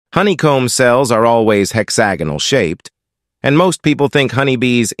Honeycomb cells are always hexagonal shaped, and most people think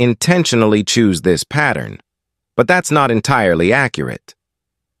honeybees intentionally choose this pattern. But that's not entirely accurate.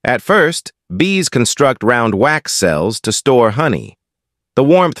 At first, bees construct round wax cells to store honey. The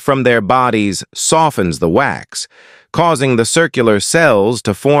warmth from their bodies softens the wax, causing the circular cells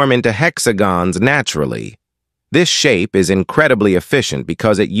to form into hexagons naturally. This shape is incredibly efficient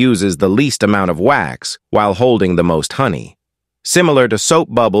because it uses the least amount of wax while holding the most honey. Similar to soap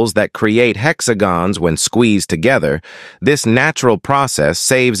bubbles that create hexagons when squeezed together, this natural process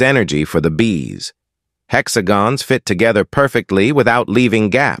saves energy for the bees. Hexagons fit together perfectly without leaving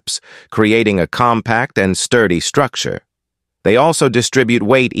gaps, creating a compact and sturdy structure. They also distribute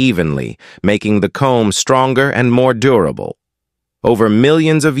weight evenly, making the comb stronger and more durable. Over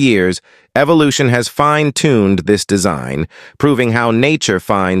millions of years, evolution has fine-tuned this design, proving how nature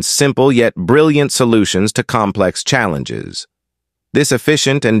finds simple yet brilliant solutions to complex challenges. This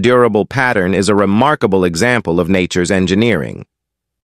efficient and durable pattern is a remarkable example of nature's engineering.